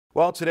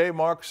Well, today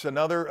marks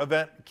another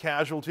event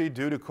casualty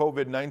due to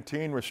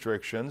COVID-19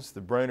 restrictions. The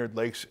Brainerd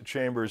Lakes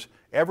Chamber's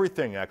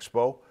Everything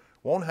Expo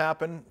won't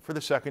happen for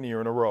the second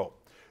year in a row.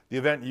 The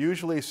event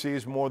usually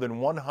sees more than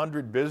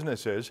 100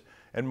 businesses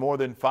and more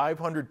than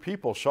 500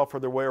 people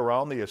shuffle their way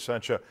around the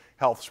Essentia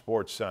Health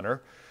Sports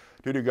Center.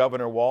 Due to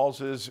Governor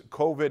Walz's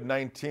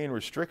COVID-19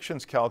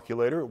 restrictions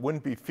calculator, it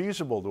wouldn't be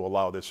feasible to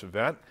allow this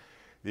event.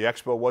 The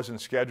expo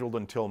wasn't scheduled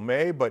until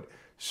May, but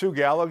Sue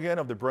Galligan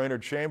of the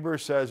Brainerd Chamber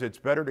says it's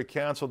better to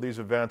cancel these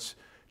events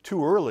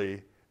too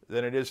early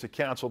than it is to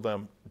cancel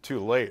them too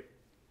late.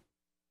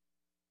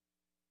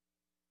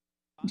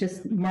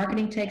 Just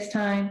marketing takes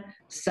time,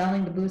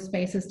 selling the booth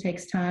spaces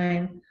takes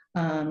time,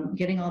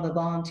 getting all the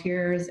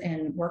volunteers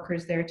and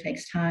workers there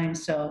takes time.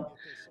 So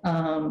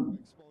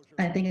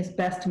I think it's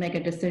best to make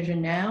a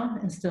decision now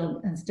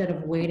instead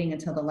of waiting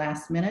until the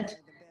last minute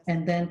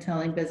and then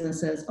telling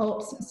businesses,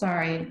 "Oops,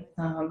 sorry,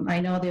 I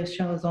know this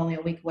show is only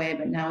a week away,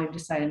 but now we've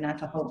decided not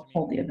to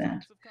hold the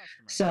event."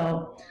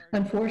 So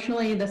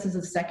unfortunately, this is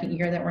the second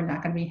year that we're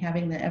not going to be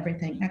having the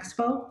Everything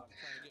Expo,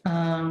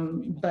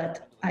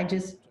 but I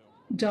just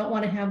don't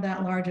want to have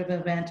that large of an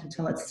event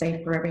until it's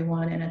safe for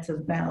everyone and it's a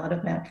valid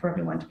event for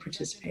everyone to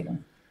participate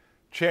in.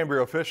 Chamber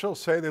officials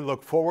say they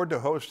look forward to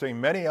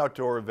hosting many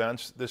outdoor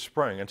events this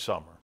spring and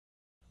summer.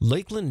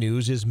 Lakeland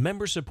News is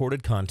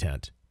member-supported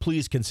content.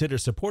 Please consider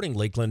supporting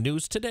Lakeland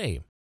News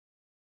today.